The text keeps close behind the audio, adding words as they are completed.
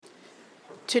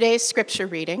Today's scripture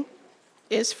reading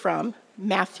is from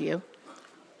Matthew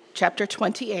chapter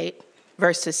 28,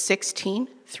 verses 16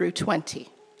 through 20.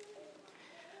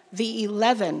 The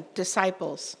 11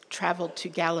 disciples traveled to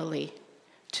Galilee,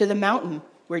 to the mountain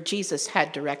where Jesus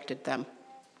had directed them.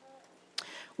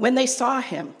 When they saw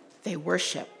him, they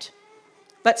worshiped,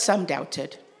 but some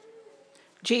doubted.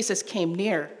 Jesus came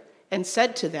near and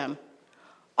said to them,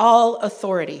 "All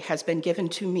authority has been given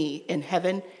to me in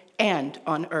heaven and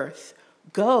on earth.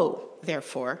 Go,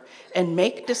 therefore, and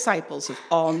make disciples of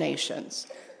all nations,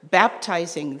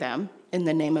 baptizing them in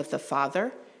the name of the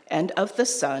Father and of the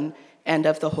Son and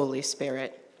of the Holy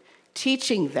Spirit,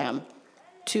 teaching them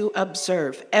to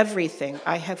observe everything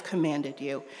I have commanded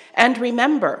you. And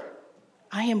remember,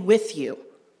 I am with you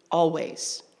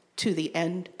always to the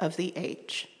end of the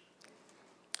age."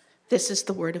 This is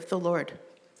the word of the Lord.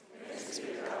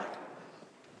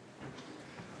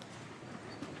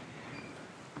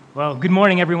 Well, good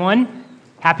morning, everyone.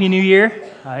 Happy New Year.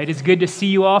 It is good to see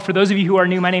you all. For those of you who are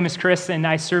new, my name is Chris, and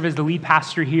I serve as the lead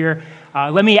pastor here.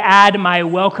 Let me add my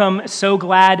welcome. So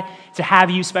glad to have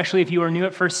you, especially if you are new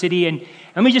at First City. And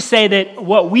let me just say that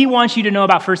what we want you to know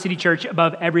about First City Church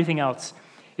above everything else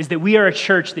is that we are a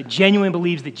church that genuinely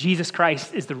believes that Jesus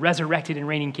Christ is the resurrected and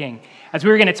reigning King. As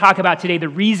we're going to talk about today, the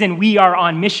reason we are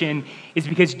on mission is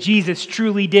because Jesus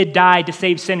truly did die to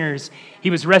save sinners.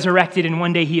 He was resurrected, and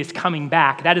one day he is coming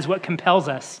back. That is what compels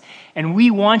us. And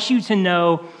we want you to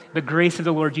know the grace of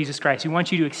the Lord Jesus Christ. We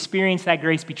want you to experience that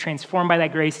grace, be transformed by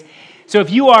that grace. So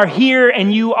if you are here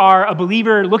and you are a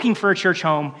believer looking for a church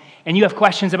home, and you have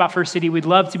questions about First City, we'd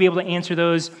love to be able to answer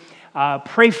those.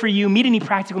 Pray for you, meet any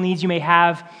practical needs you may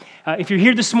have. If you're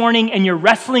here this morning and you're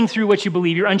wrestling through what you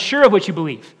believe, you're unsure of what you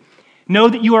believe, know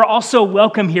that you are also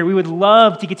welcome here. We would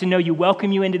love to get to know you,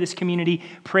 welcome you into this community,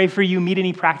 pray for you, meet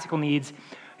any practical needs.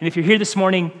 And if you're here this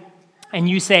morning and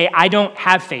you say, "I don't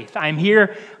have faith, I'm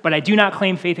here, but I do not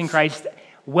claim faith in Christ,"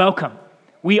 welcome.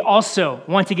 We also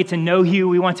want to get to know you.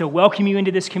 We want to welcome you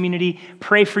into this community,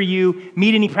 pray for you,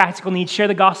 meet any practical needs, share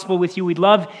the gospel with you. We'd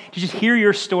love to just hear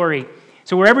your story.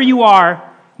 So wherever you are,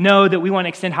 know that we want to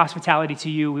extend hospitality to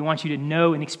you. We want you to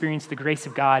know and experience the grace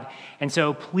of God. And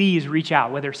so please reach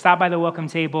out, whether stop by the welcome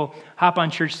table, hop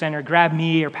on Church Center, grab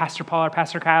me or Pastor Paul or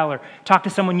Pastor Kyle, or talk to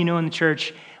someone you know in the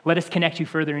church. Let us connect you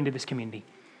further into this community.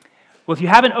 Well, if you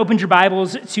haven't opened your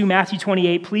Bibles to Matthew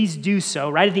 28, please do so,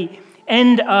 right at the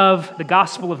end of the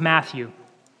Gospel of Matthew.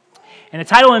 And the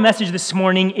title of my message this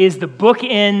morning is The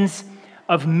Bookends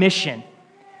of Mission.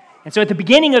 And so at the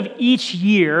beginning of each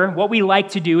year, what we like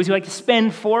to do is we like to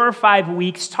spend 4 or 5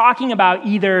 weeks talking about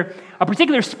either a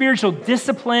particular spiritual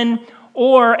discipline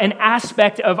or an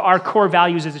aspect of our core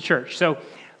values as a church. So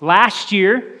last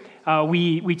year,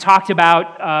 we talked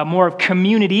about more of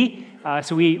community.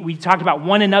 So we talked about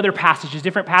one another passages,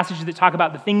 different passages that talk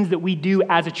about the things that we do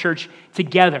as a church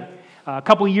together. A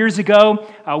couple years ago,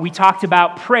 we talked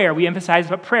about prayer. We emphasized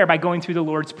about prayer by going through the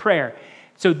Lord's Prayer.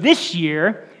 So this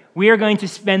year, we are going to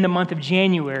spend the month of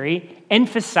January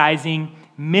emphasizing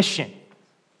mission.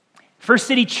 First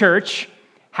City Church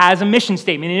has a mission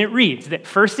statement, and it reads that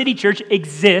First City Church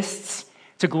exists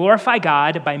to glorify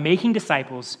God by making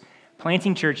disciples,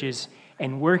 planting churches,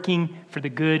 and working for the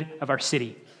good of our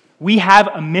city. We have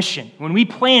a mission. When we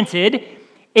planted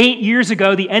 8 years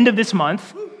ago, the end of this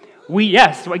month,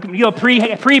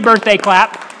 pre-birthday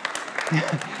clap.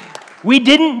 We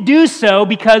didn't do so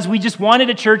because we just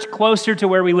wanted a church closer to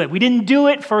where we live. We didn't do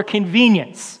it for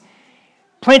convenience.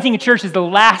 Planting a church is the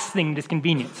last thing that's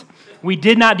convenient. We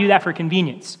did not do that for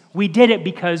convenience. We did it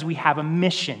because we have a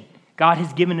mission. God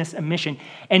has given us a mission.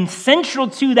 And central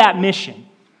to that mission,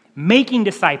 making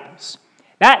disciples,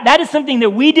 that is something that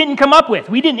we didn't come up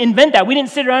with. We didn't invent that. We didn't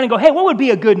sit around and go, "Hey, what would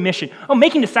be a good mission? Oh,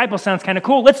 making disciples sounds kind of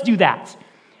cool. Let's do that."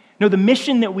 No, the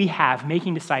mission that we have,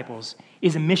 making disciples,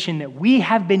 is a mission that we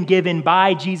have been given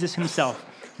by Jesus himself.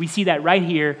 We see that right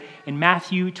here in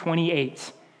Matthew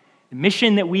 28. The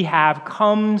mission that we have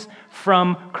comes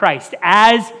from Christ.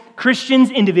 As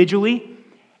Christians individually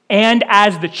and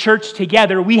as the church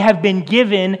together, we have been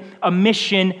given a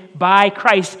mission by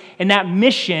Christ, and that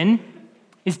mission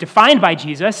is defined by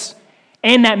Jesus,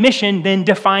 and that mission then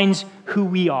defines who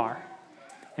we are.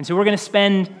 And so we're going to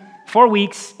spend 4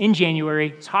 weeks in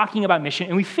January talking about mission,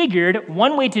 and we figured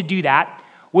one way to do that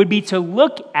would be to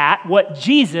look at what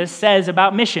Jesus says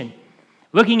about mission,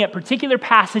 looking at particular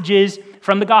passages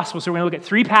from the gospel. So we're going to look at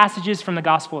 3 passages from the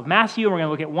Gospel of Matthew, and we're going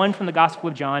to look at 1 from the Gospel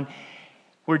of John,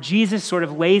 where Jesus sort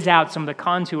of lays out some of the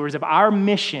contours of our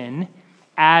mission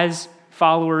as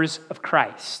followers of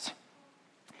Christ.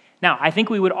 Now, I think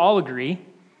we would all agree,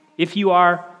 if you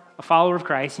are a follower of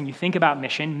Christ and you think about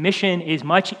mission, mission is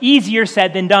much easier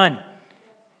said than done.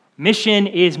 Mission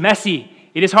is messy.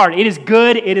 It is hard. It is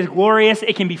good. It is glorious.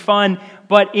 It can be fun,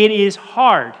 but it is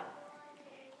hard.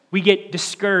 We get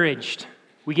discouraged.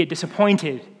 We get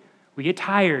disappointed. We get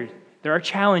tired. There are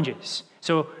challenges.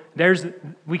 So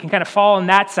we can kind of fall on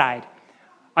that side.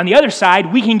 On the other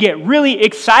side, we can get really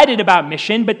excited about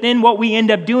mission, but then what we end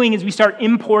up doing is we start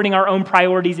importing our own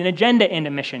priorities and agenda into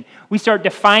mission. We start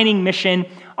defining mission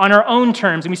on our own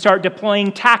terms, and we start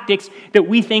deploying tactics that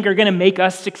we think are going to make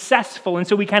us successful. And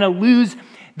so we kind of lose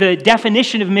the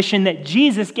definition of mission that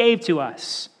Jesus gave to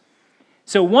us.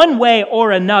 So one way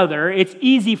or another, it's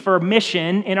easy for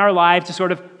mission in our lives to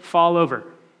sort of fall over,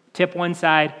 tip one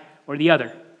side or the other.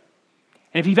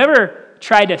 And if you've ever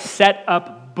tried to set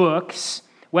up books,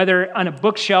 whether on a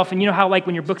bookshelf, and you know how like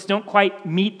when your books don't quite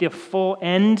meet the full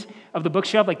end of the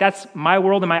bookshelf, like that's my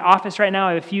world in my office right now.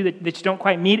 I have a few that just don't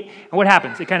quite meet. And what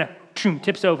happens? It kind of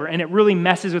tips over, and it really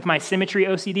messes with my symmetry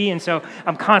OCD, and so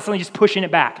I'm constantly just pushing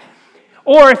it back.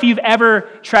 Or if you've ever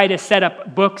tried to set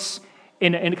up books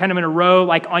in kind of in a row,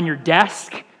 like on your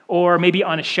desk, or maybe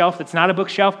on a shelf that's not a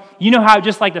bookshelf, you know how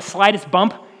just like the slightest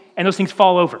bump, and those things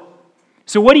fall over.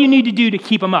 So what do you need to do to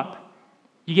keep them up?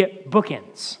 You get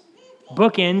bookends.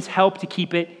 Bookends help to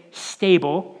keep it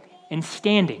stable and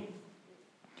standing.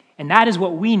 And that is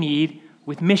what we need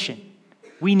with mission.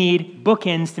 We need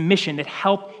bookends to mission that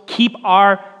help keep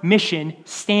our mission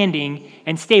standing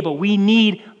and stable. We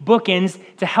need bookends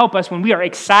to help us when we are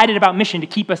excited about mission, to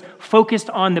keep us focused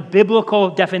on the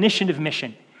biblical definition of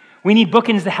mission. We need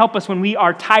bookends to help us when we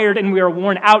are tired and we are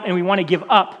worn out and we want to give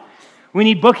up. We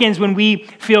need bookends when we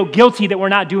feel guilty that we're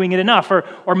not doing it enough,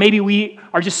 or maybe we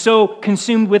are just so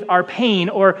consumed with our pain,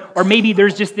 or maybe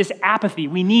there's just this apathy.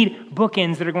 We need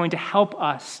bookends that are going to help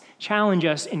us, challenge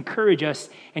us, encourage us,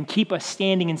 and keep us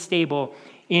standing and stable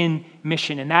in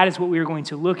mission. And that is what we are going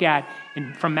to look at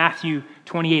from Matthew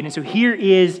 28. And so here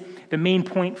is the main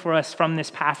point for us from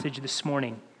this passage this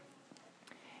morning.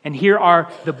 And here are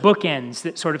the bookends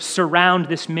that sort of surround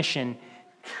this mission.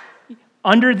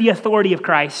 Under the authority of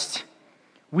Christ,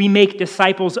 we make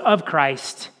disciples of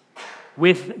Christ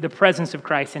with the presence of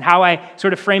Christ. And how I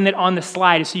sort of frame that on the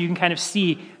slide is so you can kind of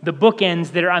see the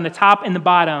bookends that are on the top and the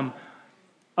bottom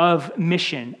of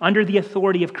mission. Under the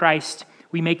authority of Christ,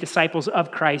 we make disciples of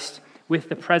Christ with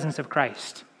the presence of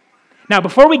Christ. Now,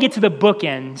 before we get to the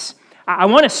bookends, I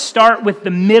want to start with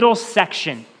the middle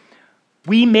section.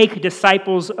 We make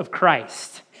disciples of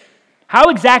Christ. How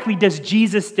exactly does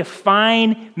Jesus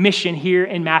define mission here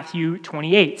in Matthew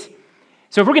 28?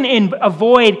 So if we're going to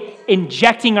avoid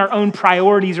injecting our own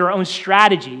priorities or our own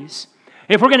strategies,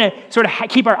 if we're going to sort of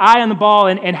keep our eye on the ball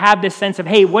and have this sense of,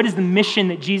 hey, what is the mission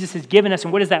that Jesus has given us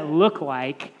and what does that look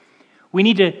like? We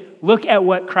need to look at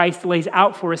what Christ lays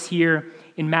out for us here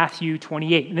in Matthew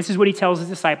 28. And this is what he tells his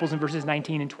disciples in verses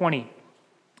 19 and 20.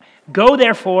 Go,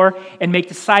 therefore, and make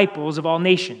disciples of all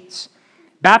nations,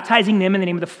 baptizing them in the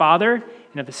name of the Father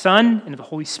and of the Son and of the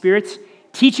Holy Spirit,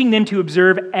 teaching them to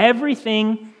observe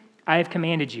everything I have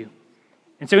commanded you.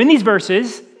 And so in these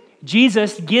verses,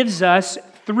 Jesus gives us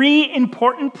three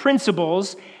important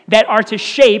principles that are to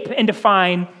shape and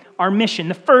define our mission.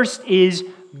 The first is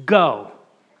go.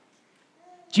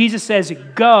 Jesus says,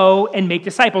 go and make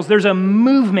disciples. There's a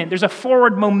movement, there's a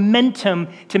forward momentum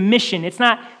to mission. It's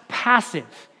not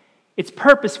passive. It's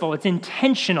purposeful. It's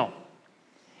intentional.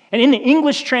 And in the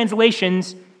English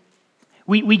translations,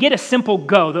 we get a simple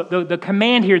go. The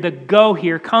command here, the go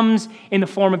here, comes in the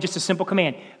form of just a simple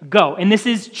command. Go. And this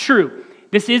is true.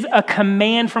 This is a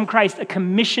command from Christ, a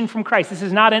commission from Christ. This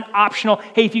is not an optional,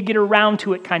 hey, if you get around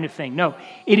to it kind of thing. No,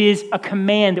 it is a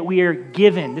command that we are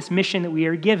given, this mission that we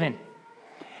are given.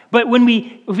 But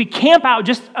if we camp out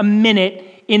just a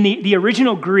minute in the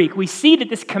original Greek, we see that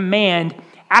this command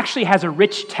actually has a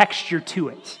rich texture to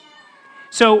it.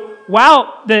 So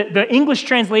while the English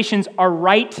translations are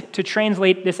right to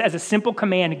translate this as a simple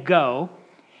command, go,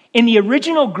 in the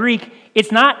original Greek,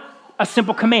 it's not a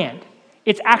simple command.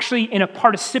 It's actually in a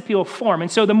participial form.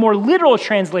 And so the more literal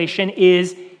translation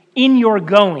is in your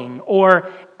going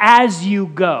or as you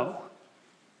go.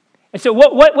 And so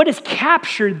what is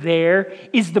captured there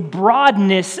is the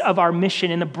broadness of our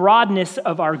mission and the broadness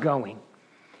of our going.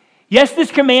 Yes,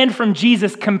 this command from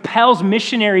Jesus compels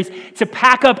missionaries to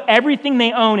pack up everything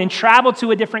they own and travel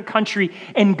to a different country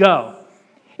and go.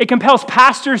 It compels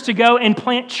pastors to go and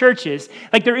plant churches.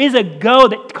 Like there is a go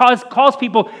that calls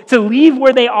people to leave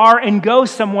where they are and go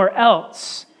somewhere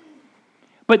else.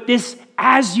 But this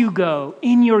as you go,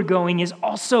 in your going, is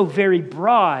also very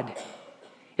broad.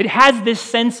 It has this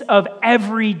sense of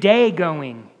everyday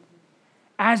going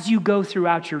as you go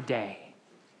throughout your day.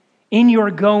 in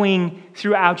your going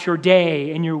throughout your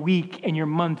day and your week and your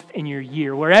month and your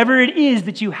year, wherever it is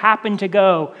that you happen to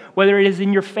go, whether it is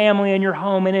in your family, in your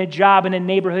home, in a job, in a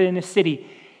neighborhood, in a city,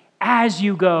 as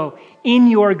you go, in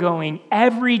your going,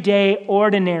 everyday,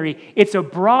 ordinary, it's a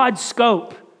broad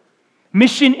scope.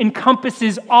 Mission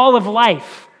encompasses all of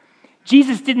life.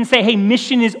 Jesus didn't say, hey,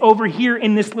 mission is over here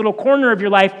in this little corner of your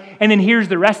life, and then here's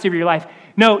the rest of your life.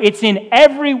 No, it's in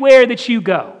everywhere that you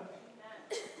go.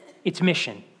 It's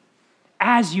mission.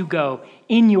 As you go,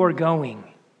 in your going.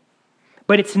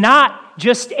 But it's not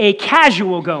just a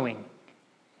casual going.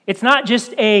 It's not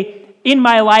just in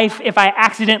my life, if I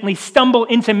accidentally stumble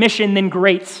into mission, then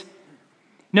great.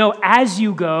 No, as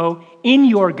you go, in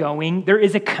your going, there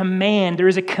is a command, there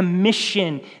is a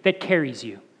commission that carries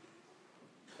you.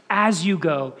 As you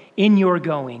go, in your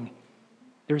going,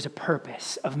 there is a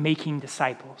purpose of making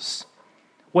disciples.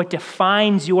 What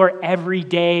defines your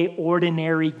everyday,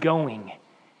 ordinary going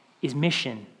is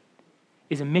mission,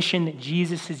 is a mission that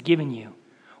Jesus has given you.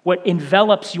 What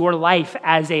envelops your life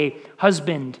as a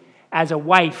husband, as a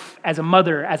wife, as a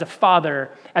mother, as a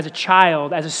father, as a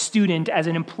child, as a student, as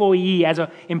an employee, as an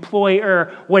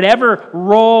employer, whatever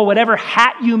role, whatever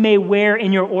hat you may wear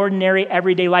in your ordinary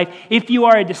everyday life, if you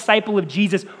are a disciple of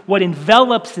Jesus, what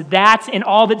envelops that and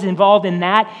all that's involved in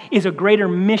that is a greater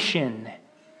mission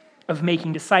of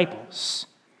making disciples.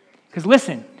 Because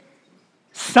listen,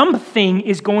 something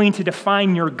is going to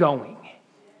define your going.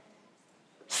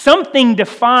 Something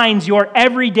defines your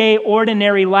everyday,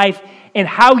 ordinary life and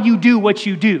how you do what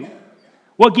you do.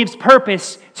 What gives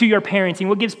purpose to your parenting?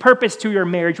 What gives purpose to your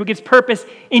marriage? What gives purpose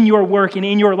in your work and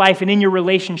in your life and in your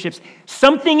relationships?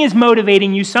 Something is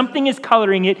motivating you. Something is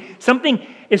coloring it. Something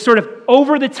is sort of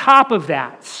over the top of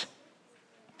that.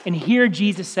 And here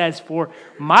Jesus says, for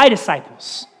my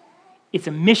disciples, it's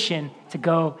a mission to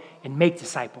go and make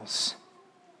disciples.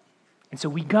 And so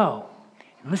we go.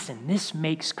 And listen, this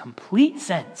makes complete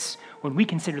sense when we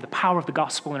consider the power of the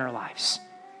gospel in our lives.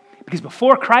 Because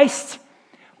before Christ,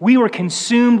 we were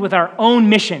consumed with our own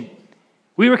mission.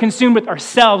 We were consumed with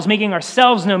ourselves, making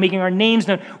ourselves known, making our names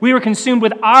known. We were consumed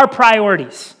with our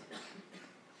priorities.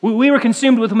 We were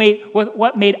consumed with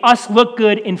what made us look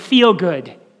good and feel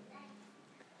good.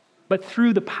 But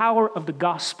through the power of the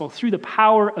gospel, through the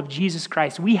power of Jesus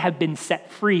Christ, we have been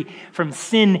set free from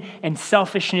sin and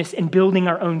selfishness and building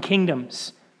our own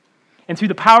kingdoms. And through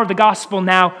the power of the gospel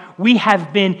now, we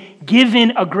have been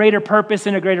given a greater purpose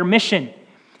and a greater mission.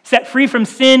 Set free from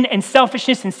sin and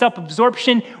selfishness and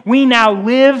self-absorption, we now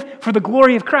live for the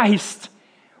glory of Christ.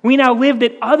 We now live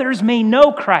that others may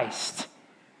know Christ.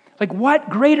 Like, what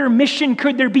greater mission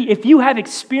could there be if you have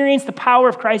experienced the power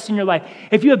of Christ in your life,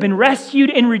 if you have been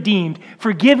rescued and redeemed,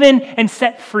 forgiven and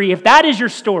set free, if that is your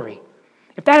story,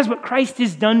 if that is what Christ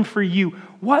has done for you,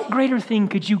 what greater thing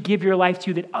could you give your life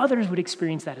to that others would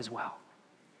experience that as well?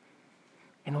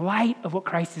 In light of what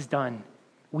Christ has done,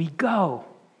 we go.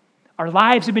 Our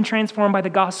lives have been transformed by the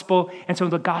gospel, and so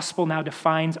the gospel now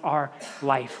defines our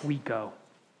life. We go.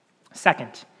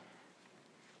 Second,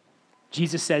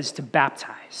 Jesus says to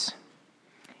baptize.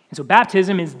 And so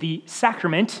baptism is the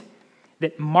sacrament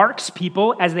that marks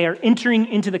people as they are entering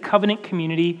into the covenant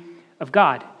community of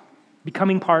God,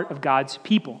 becoming part of God's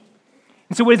people.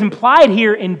 And so what is implied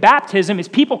here in baptism is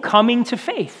people coming to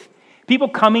faith, people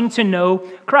coming to know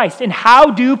Christ. And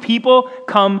how do people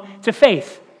come to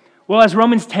faith? Well, as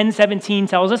Romans 10:17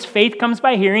 tells us, faith comes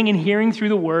by hearing, and hearing through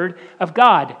the word of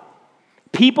God.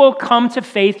 People come to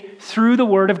faith through the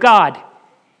word of God.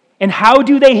 And how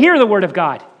do they hear the word of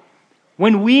God?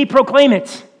 When we proclaim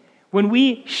it, when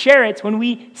we share it, when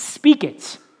we speak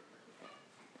it.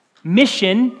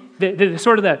 Mission, the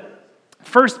sort of the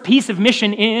first piece of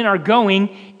mission in our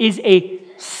going is a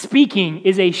speaking,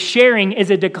 is a sharing,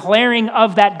 is a declaring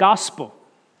of that gospel.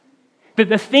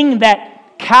 The thing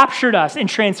that captured us and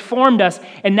transformed us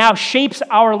and now shapes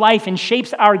our life and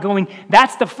shapes our going,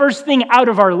 that's the first thing out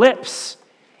of our lips.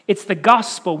 It's the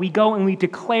gospel. We go and we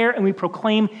declare and we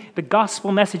proclaim the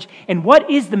gospel message. And what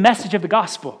is the message of the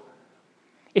gospel?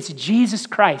 It's Jesus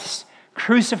Christ,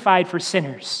 crucified for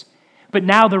sinners, but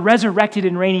now the resurrected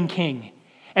and reigning King.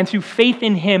 And through faith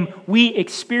in him, we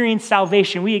experience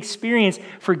salvation. We experience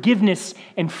forgiveness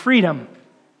and freedom.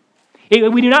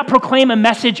 We do not proclaim a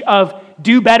message of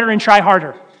do better and try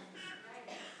harder.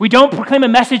 We don't proclaim a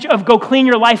message of go clean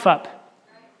your life up.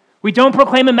 We don't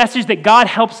proclaim a message that God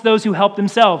helps those who help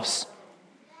themselves.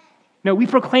 No, we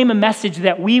proclaim a message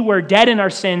that we were dead in our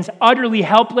sins, utterly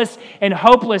helpless and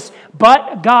hopeless,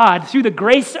 but God, through the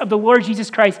grace of the Lord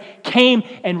Jesus Christ, came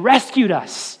and rescued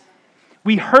us.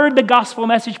 We heard the gospel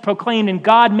message proclaimed, and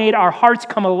God made our hearts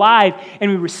come alive, and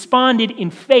we responded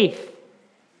in faith.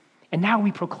 And now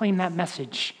we proclaim that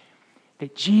message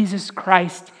that Jesus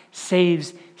Christ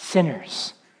saves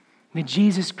sinners, that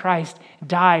Jesus Christ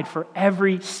died for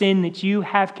every sin that you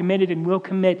have committed and will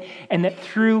commit, and that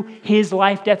through his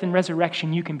life, death, and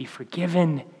resurrection, you can be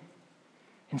forgiven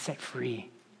and set free.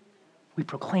 We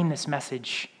proclaim this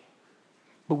message,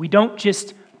 but we don't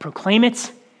just proclaim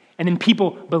it, and then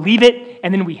people believe it,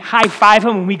 and then we high-five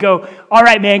them, and we go, all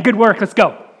right, man, good work, let's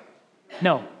go.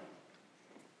 No.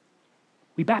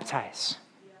 We baptize.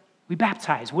 We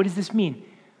baptize. What does this mean?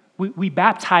 We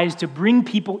baptize to bring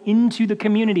people into the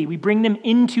community. We bring them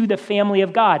into the family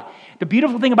of God. The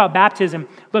beautiful thing about baptism,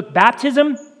 look,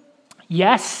 baptism,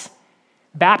 yes,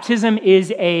 baptism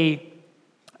is a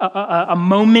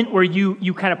moment where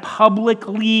you kind of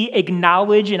publicly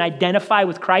acknowledge and identify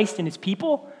with Christ and his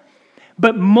people.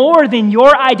 But more than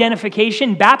your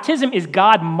identification, baptism is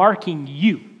God marking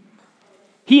you.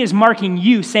 He is marking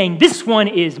you, saying, this one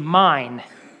is mine.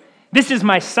 This is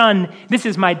my son. This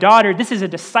is my daughter. This is a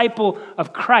disciple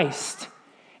of Christ.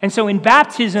 And so in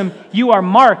baptism, you are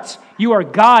marked. You are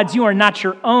God's. You are not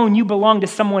your own. You belong to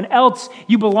someone else.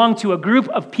 You belong to a group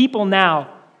of people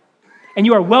now. And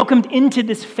you are welcomed into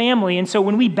this family. And so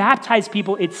when we baptize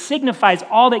people, it signifies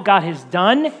all that God has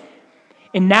done.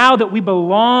 And now that we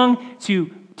belong to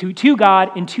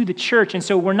God and to the church. And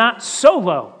so we're not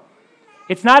solo.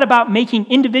 It's not about making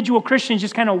individual Christians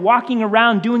just kind of walking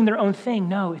around doing their own thing.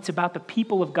 No, it's about the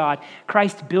people of God,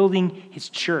 Christ building his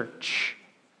church.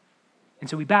 And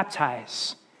so we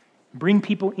baptize, bring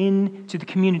people into the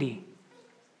community.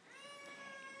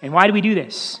 And why do we do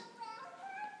this?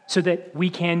 So that we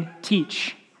can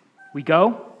teach. We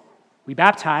go, we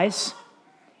baptize,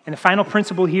 and the final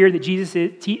principle here that Jesus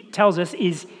tells us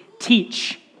is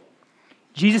teach.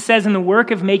 Jesus says in the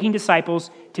work of making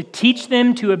disciples to teach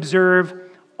them to observe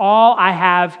all I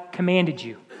have commanded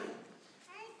you.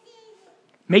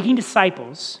 Making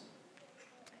disciples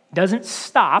doesn't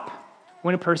stop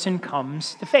when a person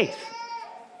comes to faith.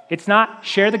 It's not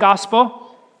share the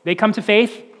gospel, they come to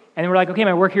faith, and then we're like, okay,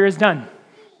 my work here is done.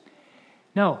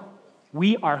 No,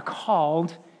 we are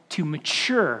called to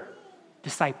mature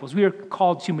disciples. We are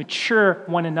called to mature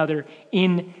one another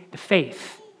in the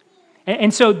faith.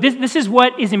 And so this is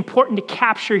what is important to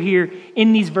capture here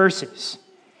in these verses,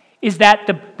 is that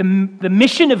the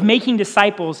mission of making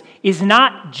disciples is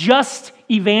not just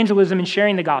evangelism and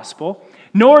sharing the gospel,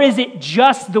 nor is it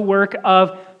just the work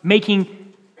of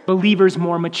making believers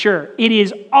more mature. It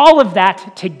is all of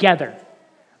that together.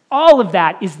 All of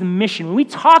that is the mission. When we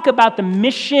talk about the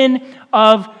mission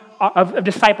of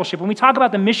discipleship, when we talk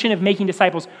about the mission of making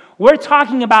disciples, we're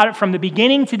talking about it from the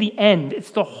beginning to the end.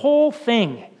 It's the whole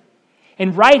thing.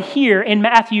 And right here in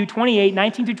Matthew 28,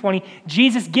 19 through 20,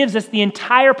 Jesus gives us the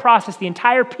entire process, the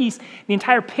entire piece, the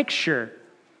entire picture.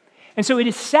 And so it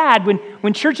is sad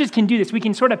when churches can do this. We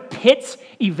can sort of pit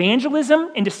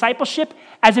evangelism and discipleship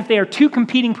as if they are two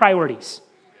competing priorities.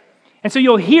 And so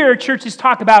you'll hear churches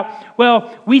talk about,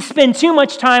 well, we spend too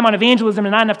much time on evangelism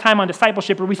and not enough time on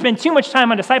discipleship, or we spend too much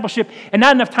time on discipleship and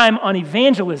not enough time on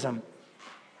evangelism.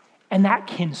 And that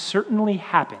can certainly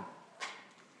happen.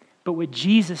 But what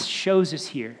Jesus shows us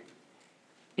here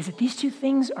is that these two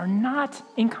things are not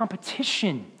in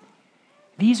competition.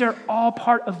 These are all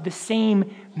part of the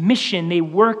same mission. They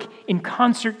work in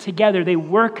concert together. They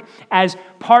work as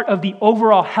part of the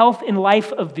overall health and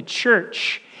life of the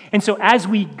church. And so as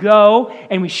we go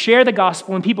and we share the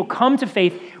gospel and people come to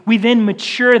faith, we then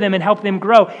mature them and help them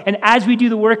grow. And as we do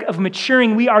the work of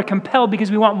maturing, we are compelled because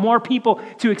we want more people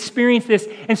to experience this.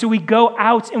 And so we go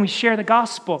out and we share the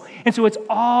gospel. And so it's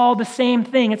all the same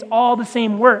thing. It's all the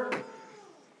same work.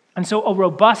 And so a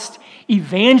robust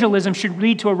evangelism should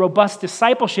lead to a robust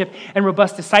discipleship, and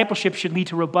robust discipleship should lead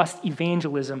to robust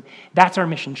evangelism. That's our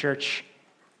mission, church.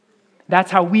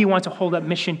 That's how we want to hold up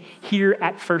mission here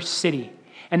at First City.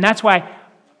 And that's why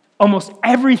almost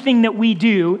everything that we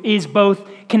do is both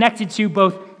connected to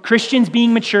both Christians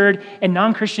being matured and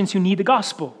non-Christians who need the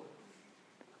gospel.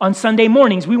 On Sunday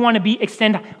mornings, we want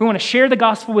to share the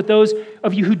gospel with those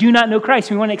of you who do not know Christ.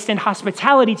 We want to extend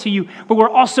hospitality to you, but we're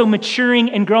also maturing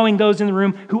and growing those in the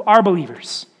room who are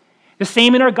believers. The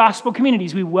same in our gospel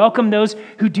communities. We welcome those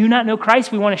who do not know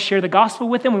Christ. We want to share the gospel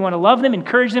with them. We want to love them,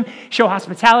 encourage them, show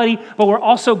hospitality, but we're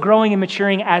also growing and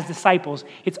maturing as disciples.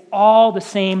 It's all the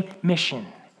same mission.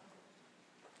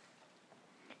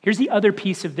 Here's the other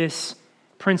piece of this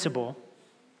principle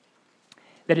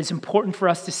that is important for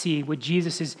us to see what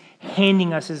Jesus is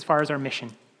handing us as far as our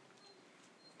mission.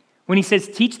 When he says,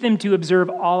 teach them to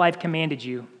observe all I've commanded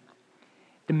you,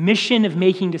 the mission of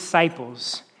making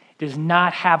disciples does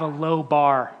not have a low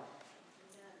bar.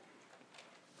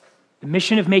 The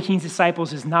mission of making disciples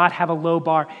does not have a low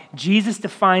bar. Jesus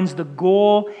defines the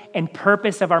goal and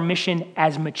purpose of our mission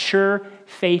as mature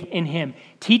faith in him.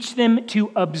 Teach them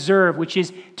to observe, which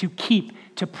is to keep,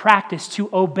 to practice, to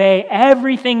obey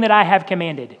everything that I have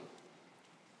commanded.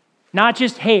 Not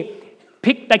just, hey,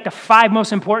 pick like the 5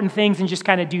 most important things and just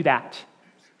kind of do that.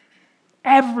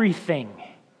 Everything.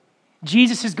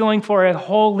 Jesus is going for a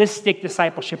holistic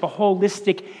discipleship, a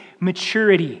holistic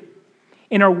maturity.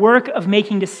 In our work of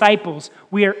making disciples,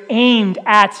 we are aimed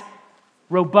at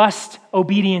robust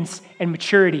obedience and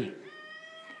maturity.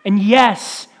 And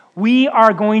yes, we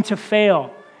are going to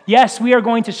fail. Yes, we are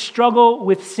going to struggle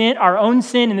with sin, our own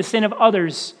sin and the sin of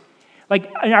others. Like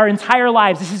in our entire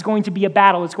lives, this is going to be a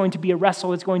battle. It's going to be a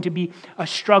wrestle. It's going to be a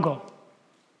struggle.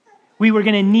 We were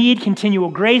going to need continual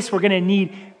grace. We're going to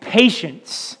need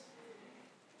patience.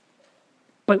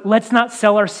 But let's not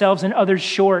sell ourselves and others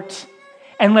short.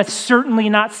 And let's certainly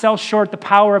not sell short the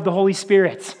power of the Holy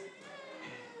Spirit.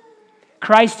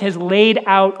 Christ has laid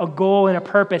out a goal and a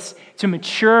purpose to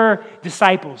mature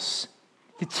disciples,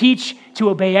 to teach, to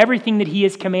obey everything that he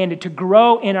has commanded, to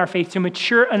grow in our faith, to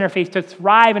mature in our faith, to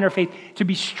thrive in our faith, to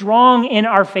be strong in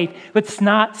our faith. Let's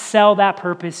not sell that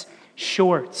purpose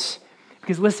short.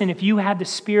 Because listen, if you have the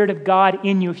Spirit of God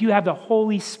in you, if you have the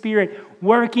Holy Spirit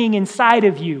working inside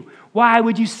of you, why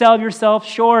would you sell yourself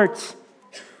short?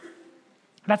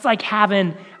 That's like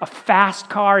having a fast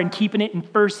car and keeping it in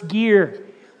first gear.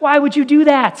 Why would you do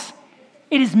that?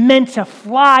 It is meant to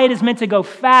fly. It is meant to go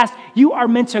fast. You are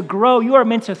meant to grow. You are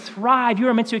meant to thrive. You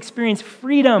are meant to experience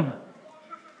freedom.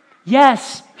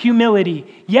 Yes,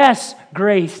 humility. Yes,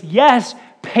 grace. Yes,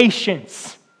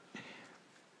 patience.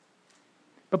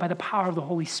 But by the power of the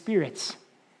Holy Spirit,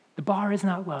 the bar is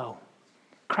not low.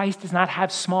 Christ does not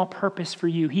have small purpose for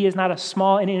you. He is not a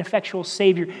small and ineffectual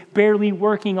Savior, barely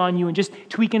working on you and just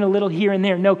tweaking a little here and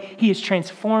there. No, he is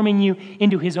transforming you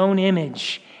into his own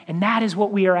image. And that is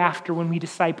what we are after when we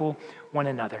disciple one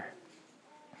another.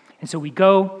 And so we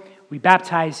go, we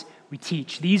baptize, we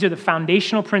teach. These are the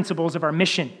foundational principles of our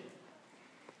mission.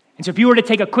 And so if you were to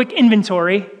take a quick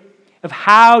inventory of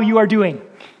how you are doing,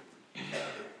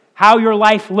 how your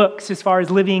life looks as far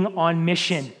as living on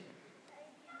mission,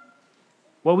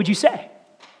 what would you say?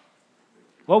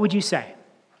 What would you say?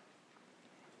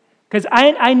 Because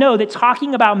I know that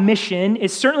talking about mission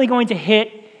is certainly going to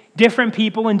hit different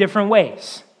people in different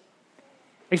ways.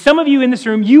 Like some of you in this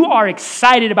room, you are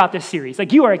excited about this series.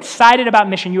 Like you are excited about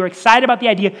mission. You are excited about the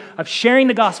idea of sharing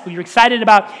the gospel. You're excited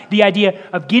about the idea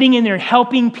of getting in there and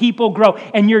helping people grow.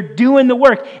 And you're doing the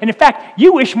work. And in fact,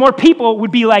 you wish more people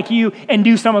would be like you and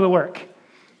do some of the work.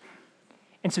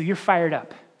 And so you're fired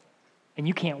up. And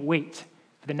you can't wait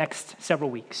for the next several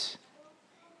weeks.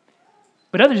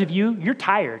 But others of you, you're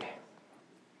tired.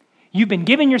 You've been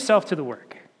giving yourself to the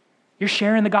work. You're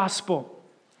sharing the gospel.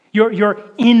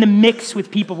 You're in the mix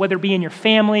with people, whether it be in your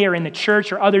family or in the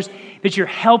church or others that you're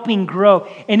helping grow.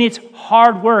 And it's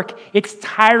hard work. It's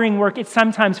tiring work. It's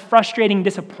sometimes frustrating,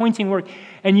 disappointing work.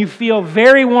 And you feel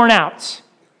very worn out.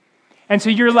 And so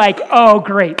you're like, oh,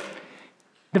 great.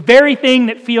 The very thing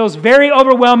that feels very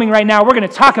overwhelming right now, we're going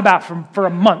to talk about for a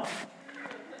month.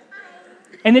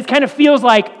 And it kind of feels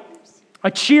like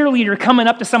a cheerleader coming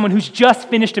up to someone who's just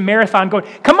finished a marathon going,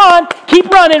 come on, keep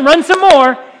running, run some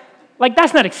more. Like,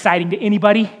 that's not exciting to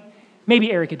anybody.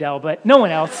 Maybe Eric Adele, but no one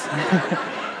else.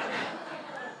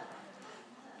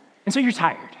 And so you're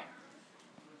tired.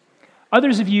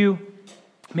 Others of you,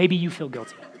 maybe you feel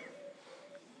guilty.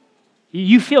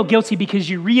 You feel guilty because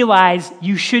you realize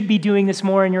you should be doing this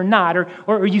more and you're not,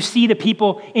 or you see the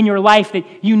people in your life that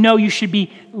you know you should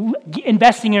be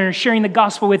investing in or sharing the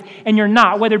gospel with, and you're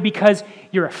not, whether because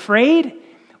you're afraid,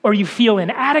 or you feel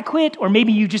inadequate, or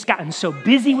maybe you've just gotten so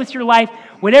busy with your life,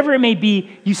 whatever it may be,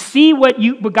 you see what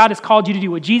God has called you to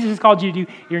do, what Jesus has called you to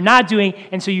do, you're not doing,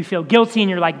 and so you feel guilty, and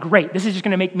you're like, great, this is just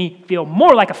going to make me feel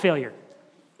more like a failure.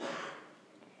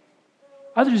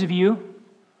 Others of you,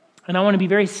 and I want to be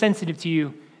very sensitive to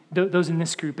you, those in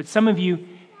this group, but some of you,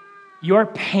 your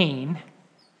pain,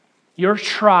 your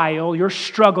trial, your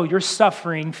struggle, your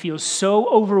suffering feels so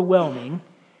overwhelming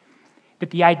that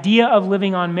the idea of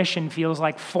living on mission feels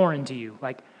like foreign to you.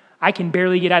 Like, I can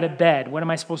barely get out of bed. What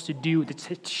am I supposed to do?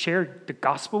 To share the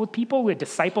gospel with people? To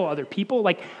disciple other people?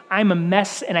 Like, I'm a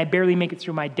mess and I barely make it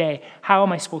through my day. How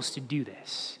am I supposed to do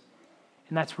this?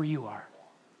 And that's where you are.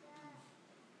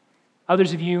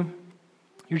 Others of you,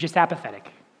 you're just apathetic.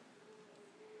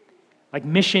 Like,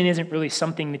 mission isn't really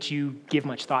something that you give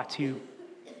much thought to.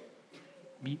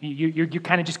 You're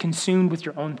kind of just consumed with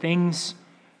your own things,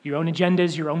 your own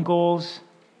agendas, your own goals.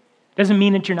 Doesn't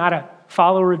mean that you're not a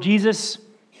follower of Jesus,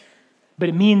 but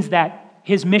it means that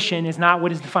his mission is not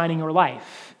what is defining your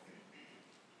life?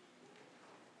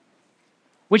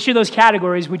 Which of those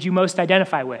categories would you most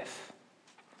identify with?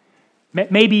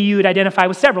 Maybe you would identify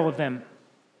with several of them.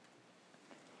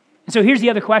 And so here's the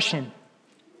other question.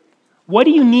 What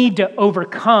do you need to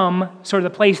overcome sort of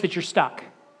the place that you're stuck?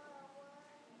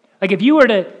 Like if you were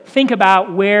to think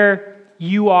about where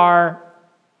you are,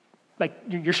 like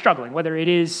you're struggling, whether it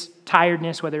is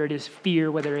tiredness, whether it is fear,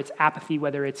 whether it's apathy,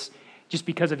 whether it's just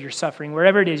because of your suffering,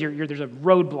 wherever it is, there's a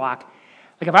roadblock.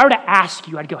 Like if I were to ask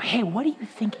you, I'd go, hey, what do you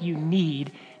think you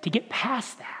need to get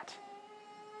past that?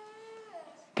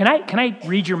 Can I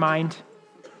read your mind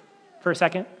for a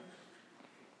second?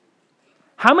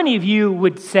 How many of you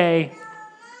would say,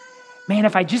 man,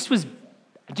 if I just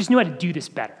knew how to do this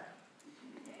better.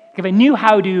 If I knew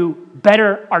how to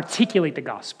better articulate the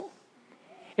gospel.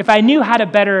 If I knew how to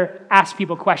better ask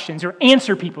people questions or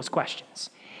answer people's questions.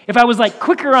 If I was like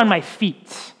quicker on my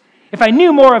feet. If I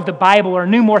knew more of the Bible or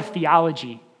knew more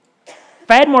theology. If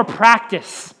I had more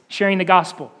practice sharing the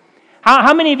gospel.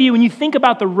 How many of you, when you think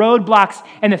about the roadblocks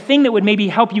and the thing that would maybe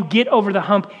help you get over the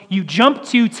hump, you jump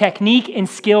to technique and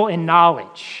skill and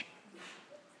knowledge?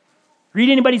 Read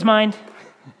anybody's mind?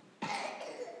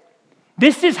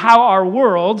 This is how our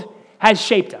world has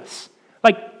shaped us.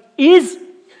 Like, is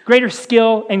greater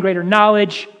skill and greater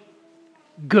knowledge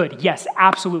good? Yes,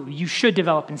 absolutely. You should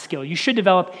develop in skill. You should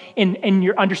develop in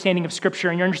your understanding of Scripture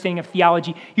and your understanding of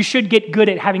theology. You should get good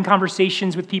at having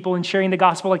conversations with people and sharing the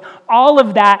gospel. Like, all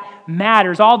of that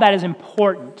matters. All that is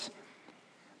important.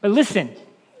 But listen,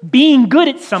 being good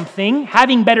at something,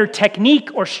 having better technique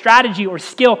or strategy or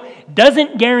skill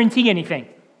doesn't guarantee anything.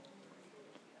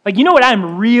 Like, you know what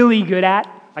I'm really good at?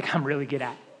 I'm really good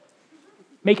at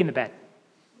making the bed.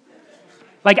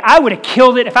 Like, I would have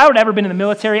killed it. If I would have ever been in the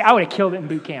military, I would have killed it in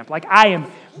boot camp. Like, I am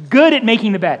good at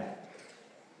making the bed.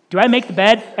 Do I make the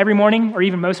bed every morning or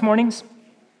even most mornings?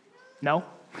 No.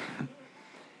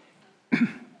 Is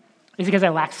it because I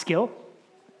lack skill?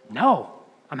 No.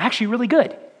 I'm actually really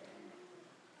good.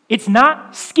 It's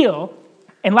not skill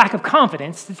and lack of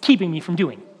confidence that's keeping me from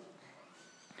doing.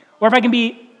 Or if I can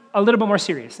be a little bit more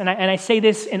serious, and I say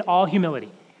this in all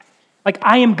humility, like,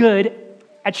 I am good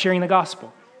at sharing the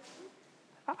gospel.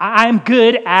 I'm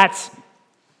good at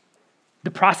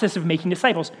the process of making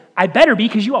disciples. I better be,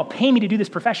 because you all pay me to do this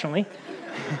professionally.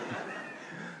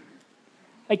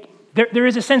 Like, there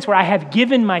is a sense where I have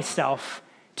given myself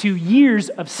to years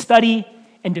of study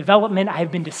and development. I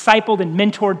have been discipled and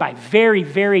mentored by very,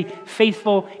 very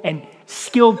faithful and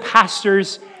skilled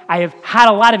pastors. I have had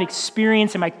a lot of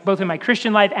experience both in my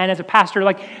Christian life and as a pastor.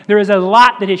 Like, there is a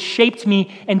lot that has shaped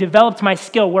me and developed my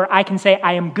skill where I can say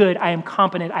I am good, I am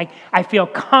competent, I feel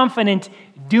confident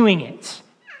doing it.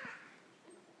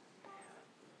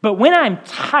 But when I'm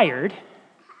tired,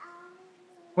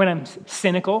 when I'm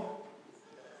cynical,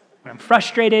 when I'm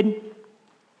frustrated,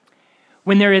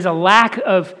 when there is a lack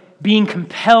of being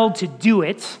compelled to do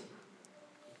it,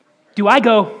 do I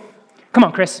go, come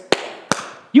on, Chris,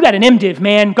 you got an MDiv,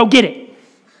 man, go get it?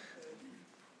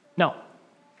 No.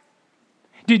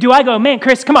 Do I go, man,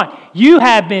 Chris, come on, you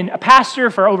have been a pastor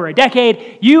for over a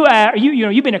decade, you've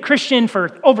been a Christian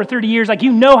for over 30 years, like,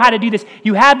 you know how to do this,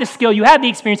 you have the skill, you have the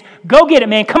experience, go get it,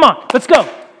 man, come on, let's go.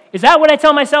 Is that what I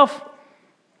tell myself?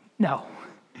 No.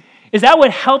 Is that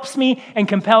what helps me and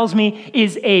compels me?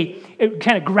 Is a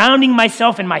kind of grounding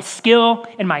myself in my skill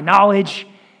and my knowledge?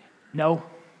 No.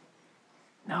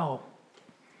 No.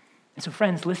 And so,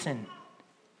 friends, listen.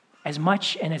 As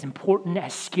much and as important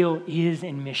as skill is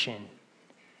in mission,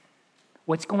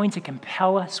 what's going to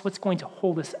compel us, what's going to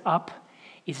hold us up,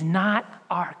 is not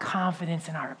our confidence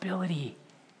in our ability,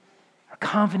 our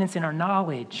confidence in our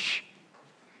knowledge.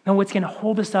 No, what's going to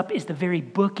hold us up is the very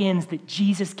bookends that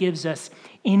Jesus gives us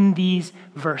in these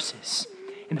verses.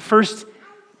 And the first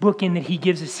bookend that he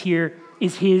gives us here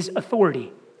is his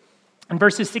authority. In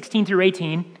verses 16 through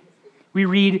 18, we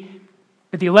read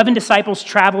that the 11 disciples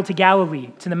traveled to Galilee,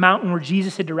 to the mountain where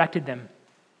Jesus had directed them.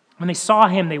 When they saw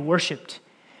him, they worshiped,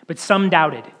 but some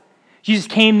doubted. Jesus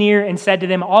came near and said to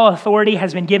them, all authority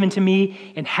has been given to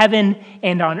me in heaven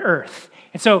and on earth.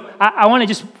 And so I want to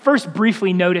just first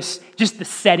briefly notice just the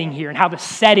setting here and how the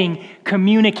setting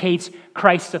communicates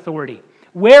Christ's authority.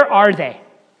 Where are they?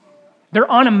 They're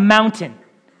on a mountain.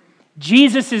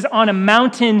 Jesus is on a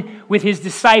mountain with his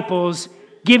disciples,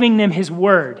 giving them his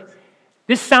word.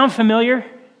 This sound familiar?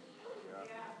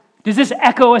 Does this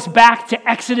echo us back to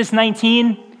Exodus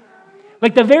 19?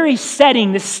 Like, the very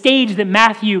setting, the stage that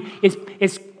Matthew is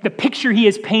the picture he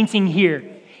is painting here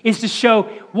is to show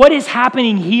what is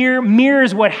happening here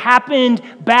mirrors what happened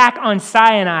back on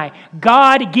Sinai.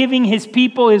 God giving his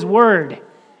people his word.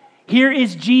 Here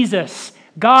is Jesus,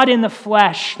 God in the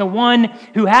flesh, the one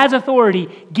who has authority,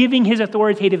 giving his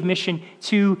authoritative mission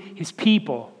to his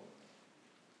people.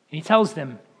 And he tells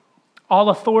them, all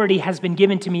authority has been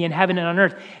given to me in heaven and on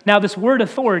earth. Now, this word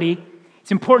authority,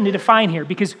 it's important to define here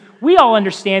because we all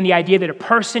understand the idea that a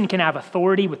person can have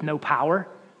authority with no power.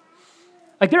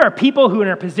 Like there are people who are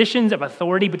in positions of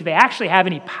authority, but do they actually have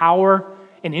any power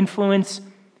and influence?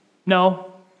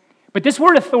 No. But this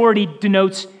word authority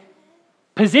denotes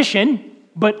position,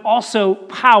 but also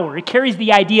power. It carries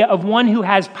the idea of one who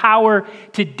has power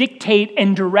to dictate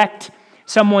and direct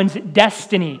someone's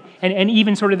destiny and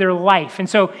even sort of their life. And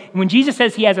so when Jesus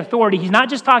says he has authority, he's not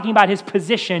just talking about his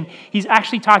position, he's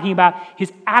actually talking about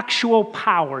his actual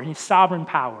power and his sovereign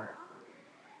power.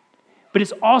 But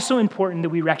it's also important that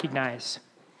we recognize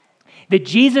that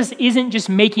Jesus isn't just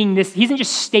making this, he isn't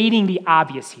just stating the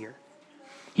obvious here.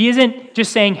 He isn't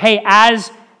just saying, hey,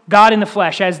 as God in the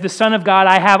flesh, as the Son of God,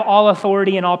 I have all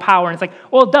authority and all power. And it's like,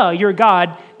 well, duh, you're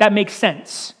God. That makes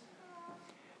sense.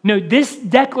 No, this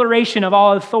declaration of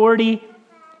all authority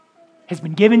has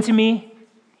been given to me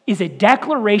is a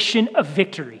declaration of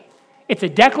victory. It's a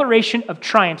declaration of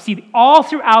triumph. See, all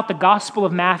throughout the Gospel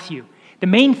of Matthew, the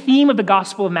main theme of the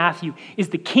Gospel of Matthew is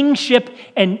the kingship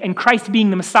and Christ being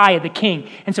the Messiah, the king.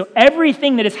 And so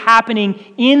everything that is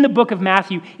happening in the book of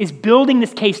Matthew is building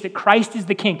this case that Christ is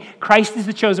the king, Christ is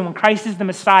the chosen one, Christ is the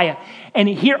Messiah. And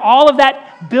here, all of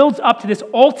that builds up to this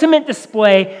ultimate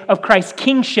display of Christ's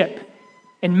kingship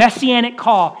and messianic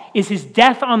call is his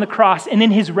death on the cross and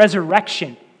then his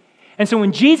resurrection. And so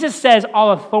when Jesus says,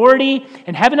 all authority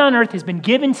in heaven and on earth has been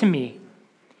given to me,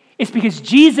 it's because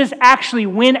Jesus actually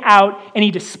went out and he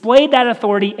displayed that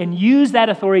authority and used that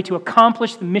authority to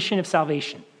accomplish the mission of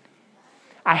salvation.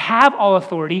 I have all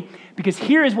authority because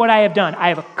here is what I have done. I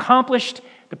have accomplished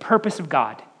the purpose of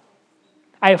God.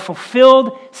 I have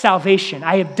fulfilled salvation.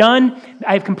 I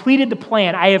have completed the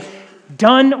plan. I have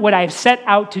done what I have set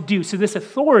out to do. So this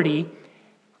authority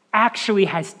actually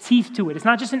has teeth to it. It's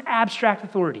not just an abstract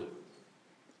authority.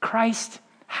 Christ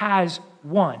has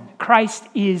won. Christ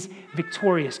is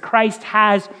victorious. Christ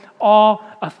has all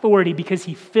authority because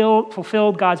he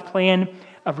fulfilled God's plan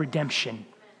of redemption.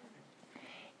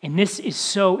 And this is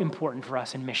so important for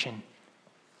us in mission.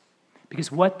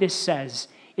 Because what this says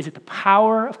is that the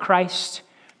power of Christ,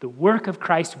 the work of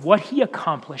Christ, what he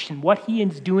accomplished and what he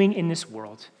is doing in this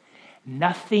world,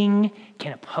 nothing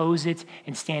can oppose it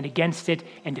and stand against it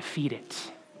and defeat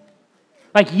it.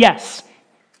 Like, yes,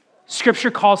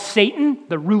 Scripture calls Satan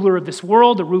the ruler of this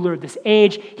world, the ruler of this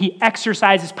age. He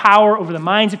exercises power over the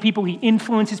minds of people. He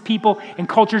influences people and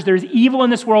cultures. There's evil in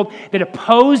this world that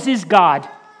opposes God.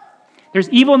 There's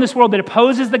evil in this world that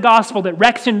opposes the gospel, that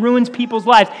wrecks and ruins people's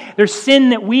lives. There's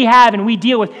sin that we have and we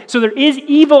deal with. So there is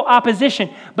evil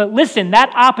opposition. But listen,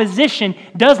 that opposition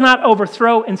does not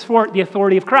overthrow and thwart the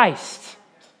authority of Christ.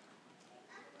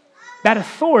 That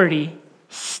authority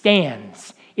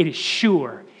stands. It is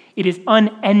sure. It is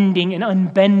unending and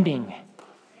unbending.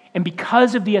 And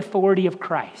because of the authority of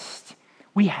Christ,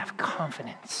 we have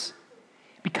confidence.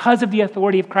 Because of the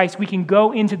authority of Christ, we can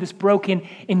go into this broken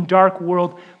and dark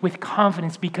world with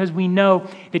confidence because we know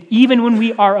that even when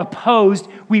we are opposed,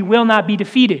 we will not be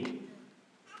defeated.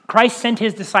 Christ sent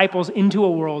his disciples into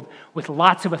a world with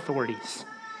lots of authorities.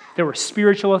 There were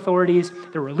spiritual authorities,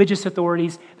 there were religious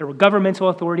authorities, there were governmental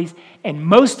authorities, and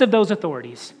most of those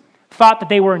authorities thought that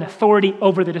they were an authority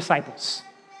over the disciples.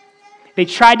 They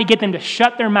tried to get them to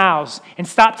shut their mouths and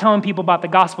stop telling people about the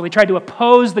gospel. They tried to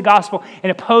oppose the gospel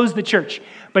and oppose the church.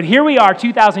 But here we are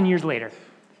 2,000 years later.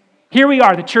 Here we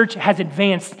are, the church has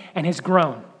advanced and has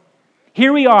grown.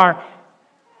 Here we are,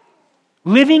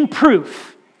 living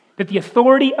proof that the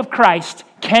authority of Christ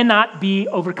cannot be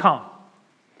overcome.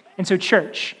 And so,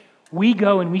 church, we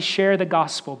go and we share the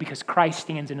gospel because Christ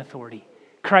stands in authority.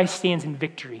 Christ stands in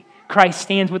victory. Christ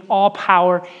stands with all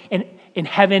power in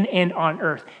heaven and on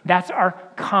earth. That's our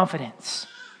confidence.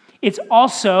 It's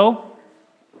also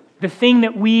the thing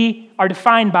that we are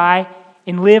defined by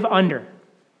and live under.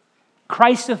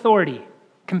 Christ's authority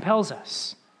compels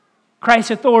us.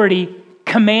 Christ's authority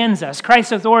commands us.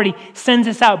 Christ's authority sends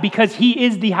us out because he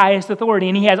is the highest authority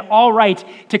and he has all right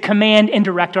to command and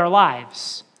direct our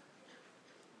lives.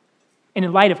 And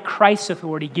in light of Christ's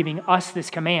authority giving us this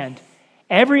command,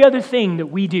 every other thing that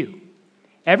we do,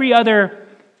 every other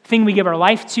thing we give our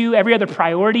life to, every other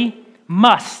priority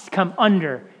must come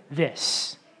under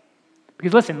this.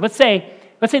 Because listen, let's say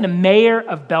the mayor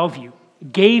of Bellevue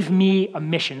gave me a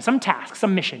mission, some task,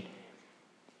 some mission.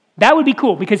 That would be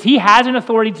cool because he has an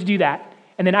authority to do that,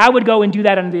 and then I would go and do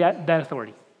that under that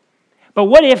authority. But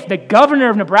what if the governor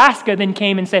of Nebraska then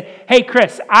came and said, hey,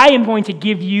 Chris, I am going to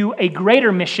give you a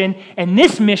greater mission, and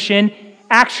this mission,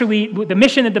 actually, the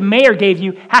mission that the mayor gave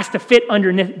you has to fit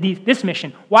under this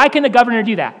mission. Why can the governor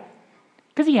do that?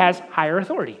 Because he has higher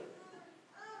authority.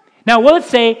 Now, well, let's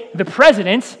say the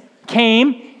president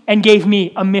came and gave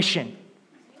me a mission.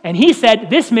 And he said,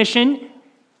 this mission,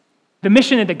 the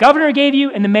mission that the governor gave you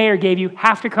and the mayor gave you,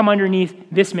 have to come underneath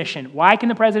this mission. Why can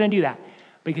the president do that?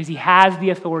 Because he has the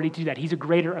authority to do that. He's a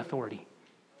greater authority.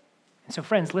 And so,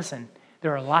 friends, listen,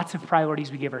 there are lots of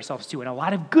priorities we give ourselves to and a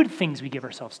lot of good things we give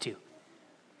ourselves to.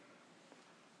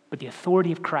 But the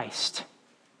authority of Christ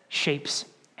shapes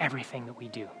everything that we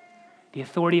do. The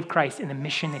authority of Christ and the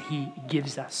mission that he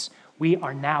gives us. We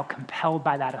are now compelled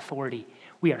by that authority.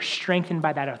 We are strengthened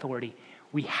by that authority.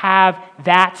 We have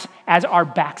that as our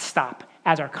backstop,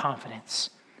 as our confidence.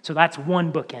 So that's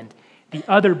one bookend. The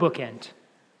other bookend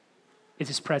is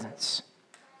his presence.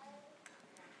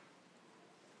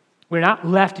 We're not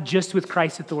left just with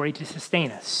Christ's authority to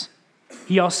sustain us.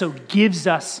 He also gives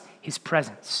us his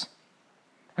presence.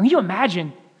 I mean, can you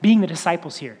imagine being the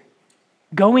disciples here,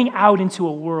 going out into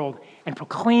a world and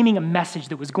proclaiming a message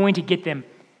that was going to get them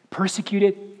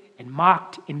persecuted and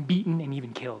mocked and beaten and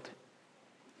even killed?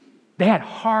 They had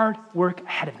hard work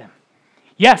ahead of them.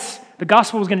 Yes, the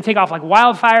gospel was going to take off like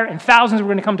wildfire, and thousands were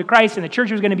going to come to Christ, and the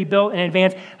church was going to be built in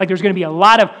advance. Like there's going to be a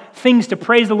lot of things to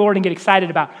praise the Lord and get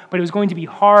excited about, but it was going to be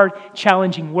hard,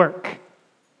 challenging work.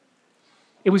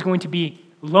 It was going to be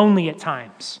lonely at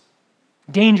times,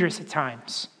 dangerous at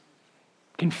times,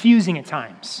 confusing at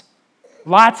times,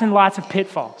 lots and lots of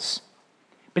pitfalls.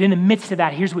 But in the midst of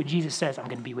that, here's what Jesus says: I'm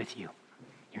going to be with you.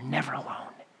 You're never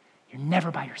alone. You're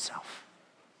never by yourself.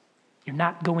 You're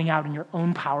not going out in your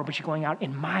own power, but you're going out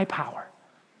in my power.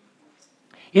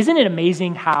 Isn't it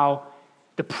amazing how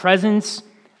the presence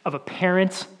of a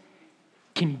parent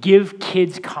can give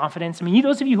kids confidence? I mean,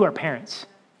 those of you who are parents,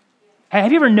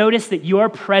 have you ever noticed that your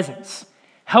presence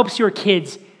helps your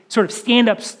kids sort of stand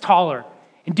up taller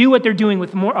and do what they're doing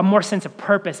with a more sense of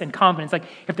purpose and confidence? Like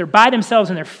if they're by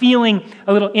themselves and they're feeling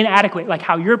a little inadequate, like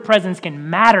how your presence can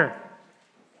matter.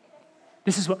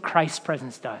 This is what Christ's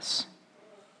presence does.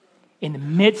 In the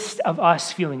midst of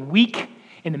us feeling weak,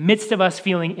 in the midst of us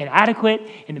feeling inadequate,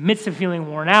 in the midst of feeling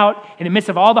worn out, in the midst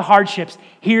of all the hardships,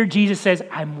 here Jesus says,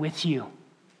 I'm with you.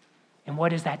 And what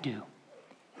does that do?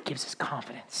 It gives us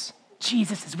confidence.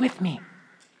 Jesus is with me.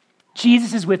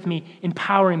 Jesus is with me,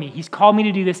 empowering me. He's called me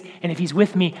to do this, and if he's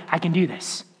with me, I can do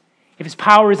this. If his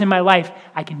power is in my life,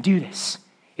 I can do this.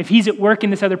 If he's at work in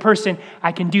this other person,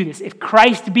 I can do this. If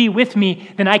Christ be with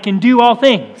me, then I can do all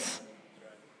things.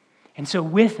 And so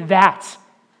with that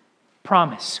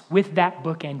promise, with that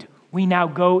bookend, we now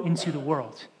go into the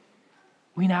world.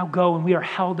 We now go and we are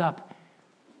held up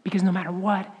because no matter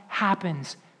what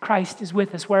happens, Christ is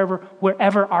with us.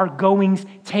 Wherever our goings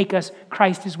take us,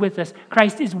 Christ is with us.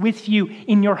 Christ is with you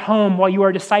in your home while you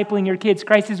are discipling your kids.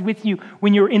 Christ is with you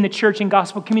when you're in the church and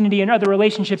gospel community and other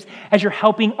relationships as you're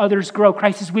helping others grow.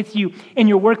 Christ is with you in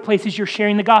your workplace as you're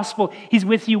sharing the gospel. He's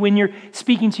with you when you're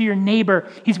speaking to your neighbor.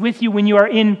 He's with you when you are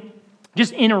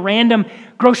just in a random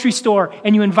grocery store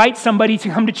and you invite somebody to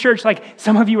come to church like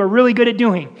some of you are really good at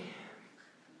doing.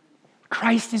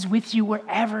 Christ is with you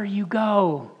wherever you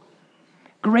go.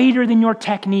 Greater than your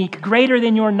technique, greater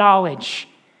than your knowledge,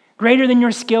 greater than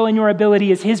your skill and your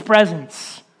ability is his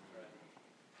presence.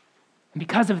 And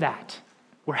because of that,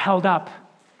 we're held up.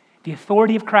 The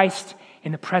authority of Christ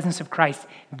in the presence of Christ.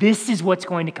 This is what's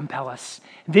going to compel us.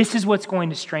 This is what's going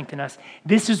to strengthen us.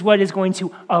 This is what is going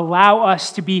to allow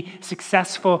us to be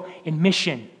successful in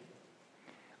mission.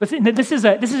 Listen, this is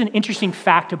an interesting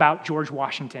fact about George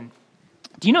Washington.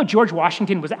 Do you know George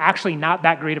Washington was actually not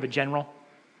that great of a general?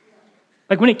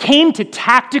 Like when it came to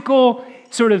tactical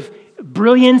sort of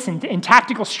brilliance and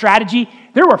tactical strategy,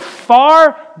 there were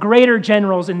far greater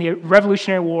generals in the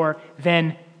Revolutionary War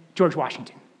than George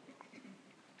Washington.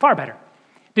 Far better.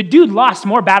 The dude lost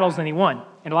more battles than he won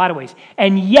in a lot of ways.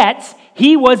 And yet,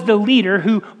 he was the leader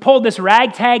who pulled this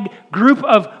ragtag group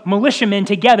of militiamen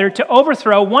together to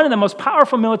overthrow one of the most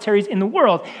powerful militaries in the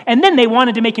world. And then they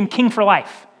wanted to make him king for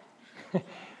life.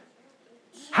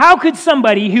 How could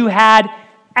somebody who had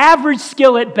average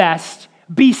skill at best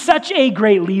be such a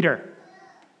great leader?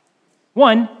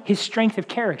 One, his strength of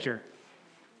character.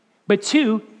 But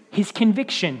two, his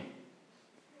conviction,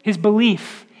 his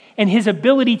belief, and his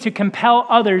ability to compel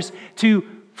others to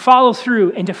follow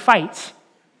through and to fight.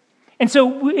 And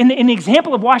so in the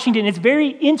example of Washington, it's very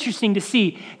interesting to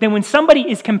see that when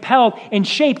somebody is compelled and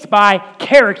shaped by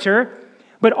character,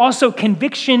 but also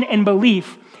conviction and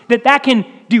belief, that can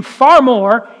do far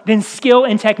more than skill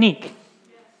and technique.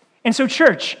 And so,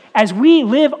 church, as we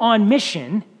live on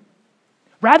mission,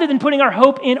 rather than putting our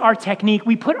hope in our technique,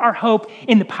 we put our hope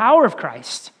in the power of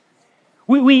Christ.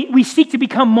 We seek to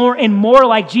become more and more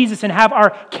like Jesus and have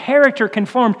our character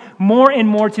conformed more and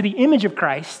more to the image of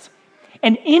Christ.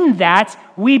 And in that,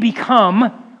 we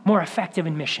become more effective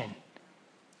in mission.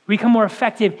 We become more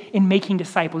effective in making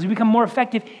disciples. We become more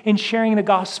effective in sharing the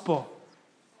gospel.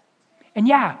 And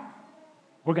yeah,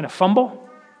 we're going to fumble,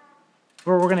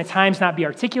 or we're going to at times not be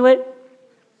articulate.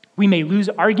 We may lose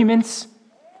arguments.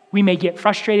 We may get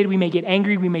frustrated. We may get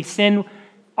angry. We may sin.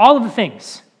 All of the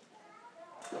things.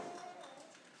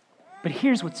 But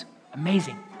here's what's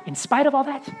amazing. In spite of all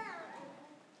that,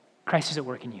 Christ is at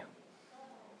work in you.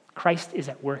 Christ is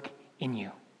at work in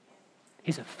you.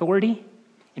 His authority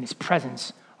and his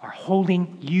presence are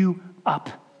holding you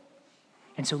up.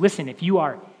 And so listen, if you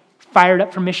are fired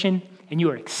up for mission and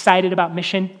you are excited about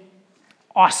mission,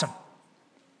 awesome.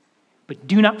 But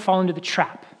do not fall into the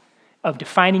trap of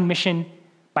defining mission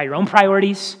by your own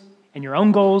priorities and your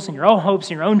own goals and your own hopes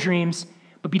and your own dreams,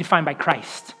 but be defined by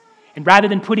Christ. And rather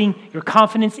than putting your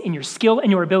confidence in your skill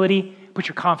and your ability, put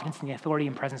your confidence in the authority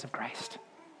and presence of Christ.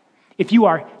 If you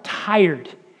are tired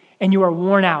and you are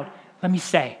worn out, let me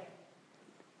say,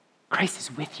 Christ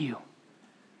is with you.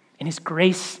 And his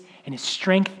grace and his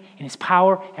strength and his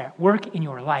power are at work in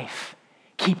your life.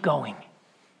 Keep going.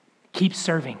 Keep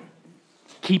serving.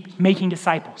 Keep making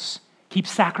disciples. Keep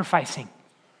sacrificing.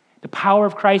 The power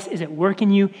of Christ is at work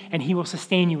in you, and he will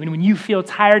sustain you. And when you feel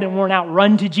tired and worn out,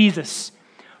 run to Jesus.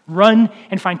 Run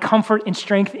and find comfort and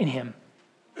strength in him.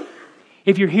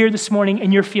 If you're here this morning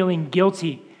and you're feeling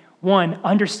guilty, one,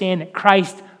 understand that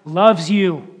Christ loves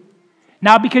you.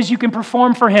 Not because you can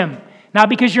perform for him. Not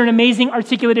because you're an amazing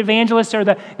articulate evangelist or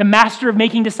the master of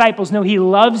making disciples. No, he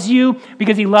loves you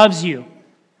because he loves you.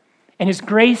 And his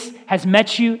grace has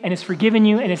met you and has forgiven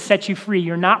you and has set you free.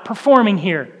 You're not performing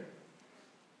here.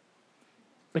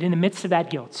 But in the midst of that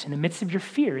guilt, in the midst of your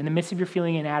fear, in the midst of your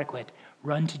feeling inadequate,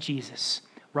 run to Jesus.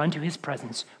 Run to his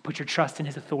presence, put your trust in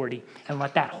his authority, and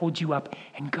let that hold you up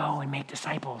and go and make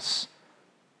disciples.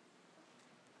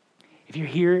 If you're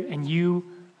here and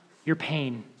your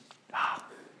pain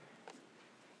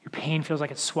feels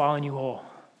like it's swallowing you whole,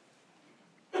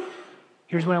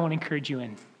 here's what I want to encourage you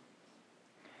in.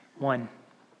 One,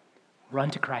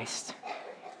 run to Christ.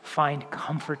 Find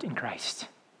comfort in Christ.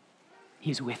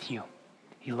 He is with you.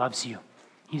 He loves you.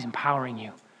 He's empowering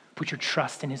you. Put your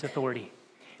trust in his authority.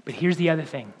 But here's the other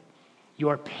thing.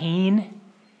 Your pain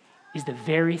is the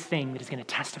very thing that is going to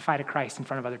testify to Christ in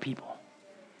front of other people.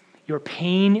 Your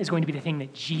pain is going to be the thing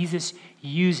that Jesus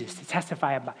uses to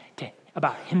testify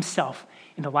about himself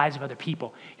in the lives of other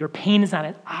people. Your pain is not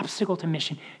an obstacle to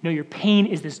mission. No, your pain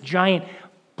is this giant,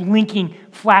 blinking,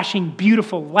 flashing,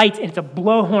 beautiful light, and it's a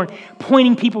blowhorn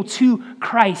pointing people to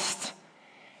Christ.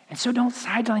 And so don't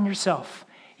sideline yourself.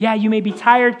 Yeah, you may be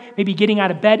tired. Maybe getting out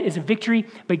of bed is a victory,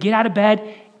 but get out of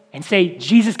bed and say,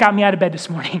 Jesus got me out of bed this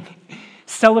morning.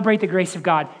 Celebrate the grace of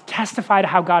God. Testify to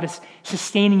how God is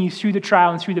sustaining you through the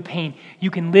trial and through the pain.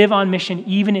 You can live on mission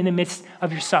even in the midst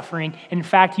of your suffering. And in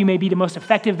fact, you may be the most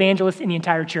effective evangelist in the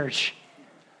entire church.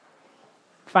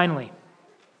 Finally,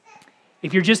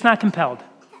 if you're just not compelled,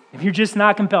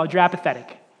 you're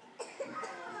apathetic,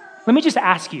 let me just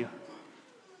ask you,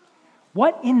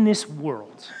 what in this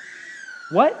world,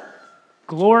 what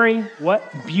glory, what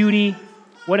beauty,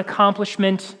 what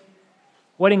accomplishment,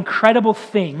 what incredible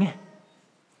thing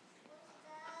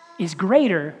is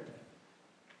greater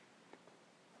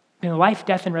than the life,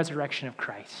 death, and resurrection of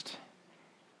Christ?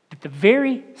 That the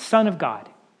very Son of God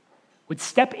would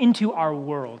step into our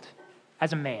world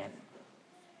as a man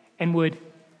and would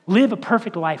live a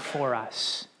perfect life for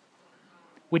us,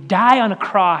 would die on a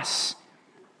cross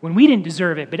when we didn't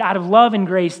deserve it, but out of love and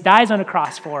grace, dies on a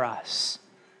cross for us,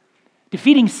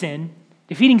 defeating sin,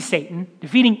 defeating Satan,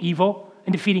 defeating evil,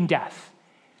 and defeating death,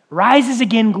 rises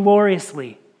again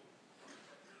gloriously,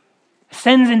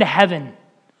 ascends into heaven,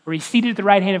 where he's seated at the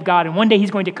right hand of God, and one day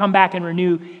he's going to come back and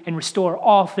renew and restore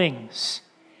all things.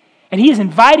 And he has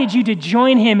invited you to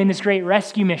join him in this great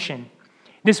rescue mission.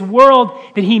 This world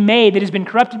that he made that has been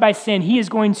corrupted by sin, he is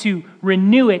going to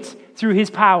renew it through his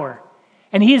power.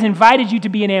 And he has invited you to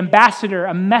be an ambassador,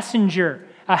 a messenger,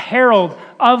 a herald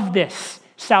of this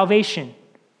salvation.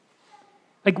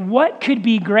 Like, what could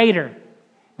be greater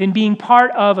than being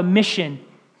part of a mission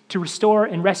to restore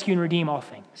and rescue and redeem all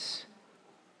things?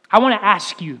 I want to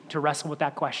ask you to wrestle with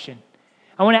that question.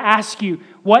 I want to ask you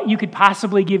what you could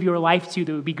possibly give your life to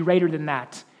that would be greater than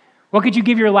that. What could you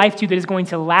give your life to that is going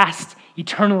to last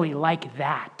eternally like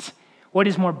that? What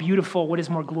is more beautiful? What is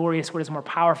more glorious? What is more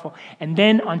powerful? And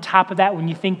then on top of that, when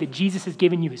you think that Jesus has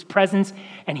given you his presence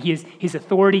and his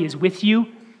authority is with you,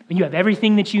 and you have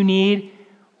everything that you need,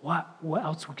 what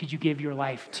else could you give your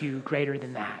life to greater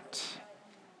than that?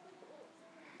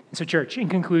 And so, church, in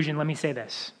conclusion, let me say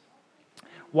this.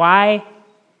 Why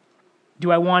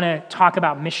do I want to talk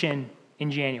about mission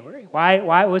in January? Why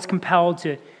I was compelled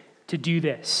to do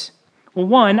this? Well,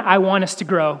 one, I want us to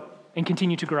grow and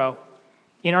continue to grow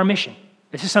in our mission.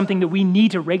 This is something that we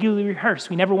need to regularly rehearse.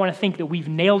 We never want to think that we've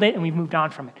nailed it and we've moved on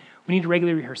from it. We need to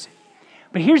regularly rehearse it.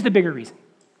 But here's the bigger reason.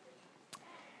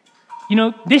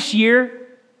 This year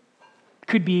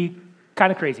could be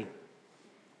kind of crazy.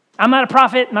 I'm not a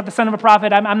prophet, not the son of a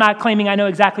prophet. I'm not claiming I know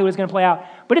exactly what is going to play out.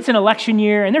 But it's an election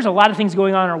year, and there's a lot of things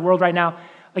going on in our world right now.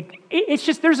 It's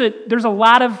just there's a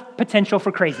lot of potential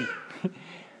for crazy.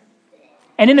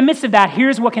 And in the midst of that,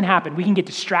 here's what can happen. We can get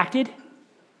distracted.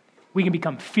 We can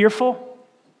become fearful.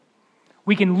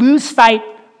 We can lose sight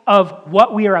of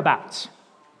what we are about.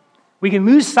 We can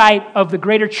lose sight of the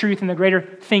greater truth and the greater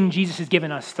thing Jesus has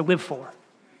given us to live for.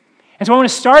 And so I want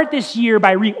to start this year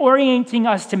by reorienting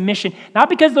us to mission, not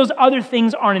because those other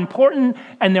things aren't important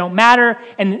and they don't matter,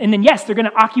 and then yes, they're going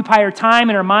to occupy our time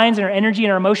and our minds and our energy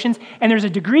and our emotions, and there's a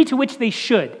degree to which they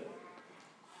should.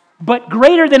 But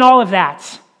greater than all of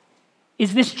that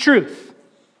is this truth,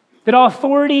 that all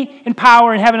authority and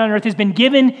power in heaven and on earth has been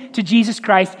given to Jesus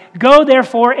Christ. Go,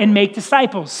 therefore, and make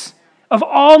disciples of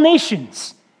all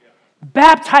nations,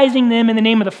 baptizing them in the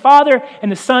name of the Father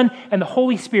and the Son and the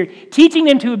Holy Spirit, teaching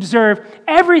them to observe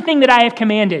everything that I have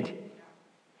commanded.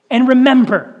 And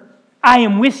remember, I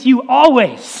am with you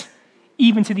always,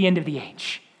 even to the end of the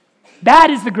age.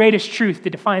 That is the greatest truth that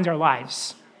defines our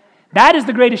lives. That is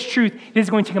the greatest truth that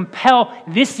is going to compel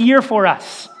this year for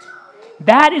us.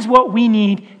 That is what we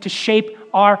need to shape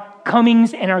our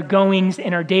comings and our goings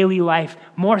in our daily life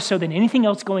more so than anything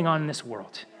else going on in this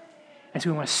world. And so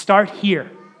we want to start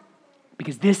here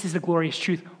because this is the glorious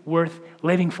truth worth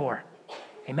living for.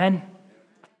 Amen.